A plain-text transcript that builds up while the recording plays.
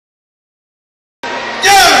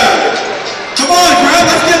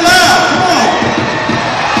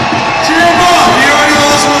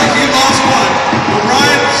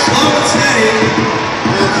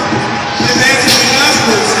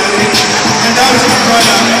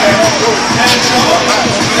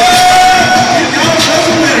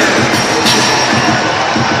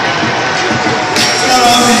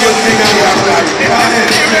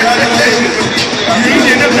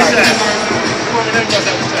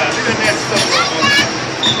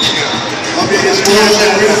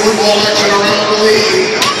Football action around the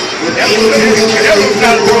league with 8 Georgia. Georgia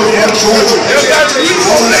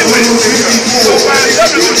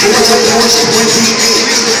force 28.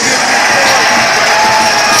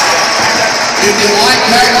 If you like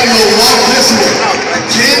that, you'll love this one.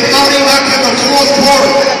 10:30 left in the fourth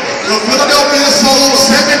quarter. The Philadelphia Soul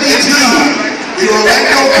 72. The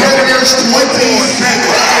Orlando Predators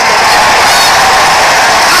 27.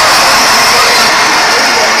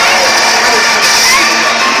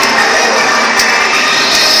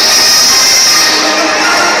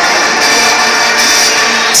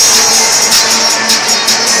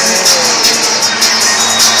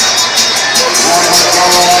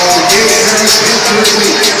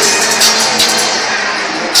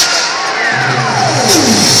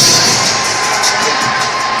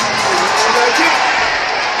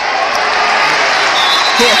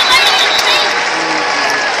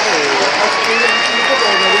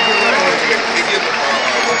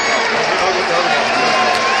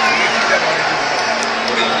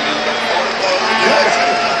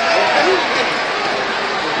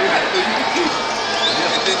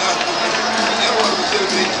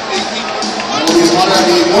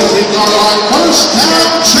 First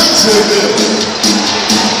down, Jacksonville.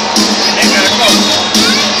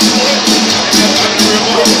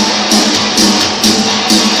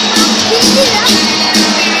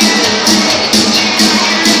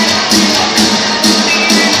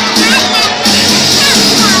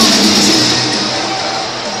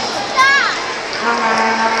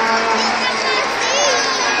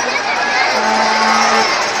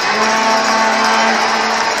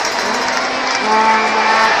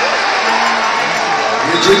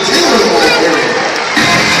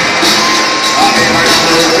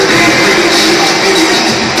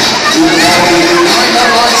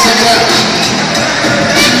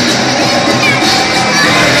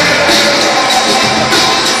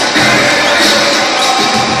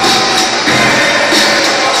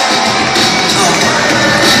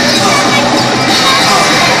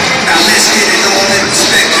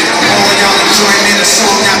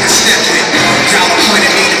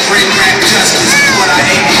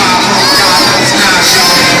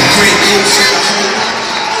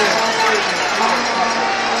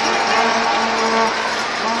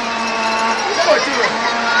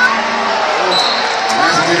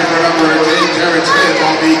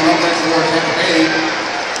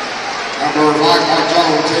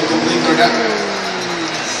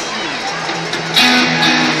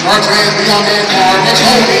 Sharks fans, be on hand for our next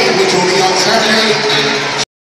home game, which will be on Saturday,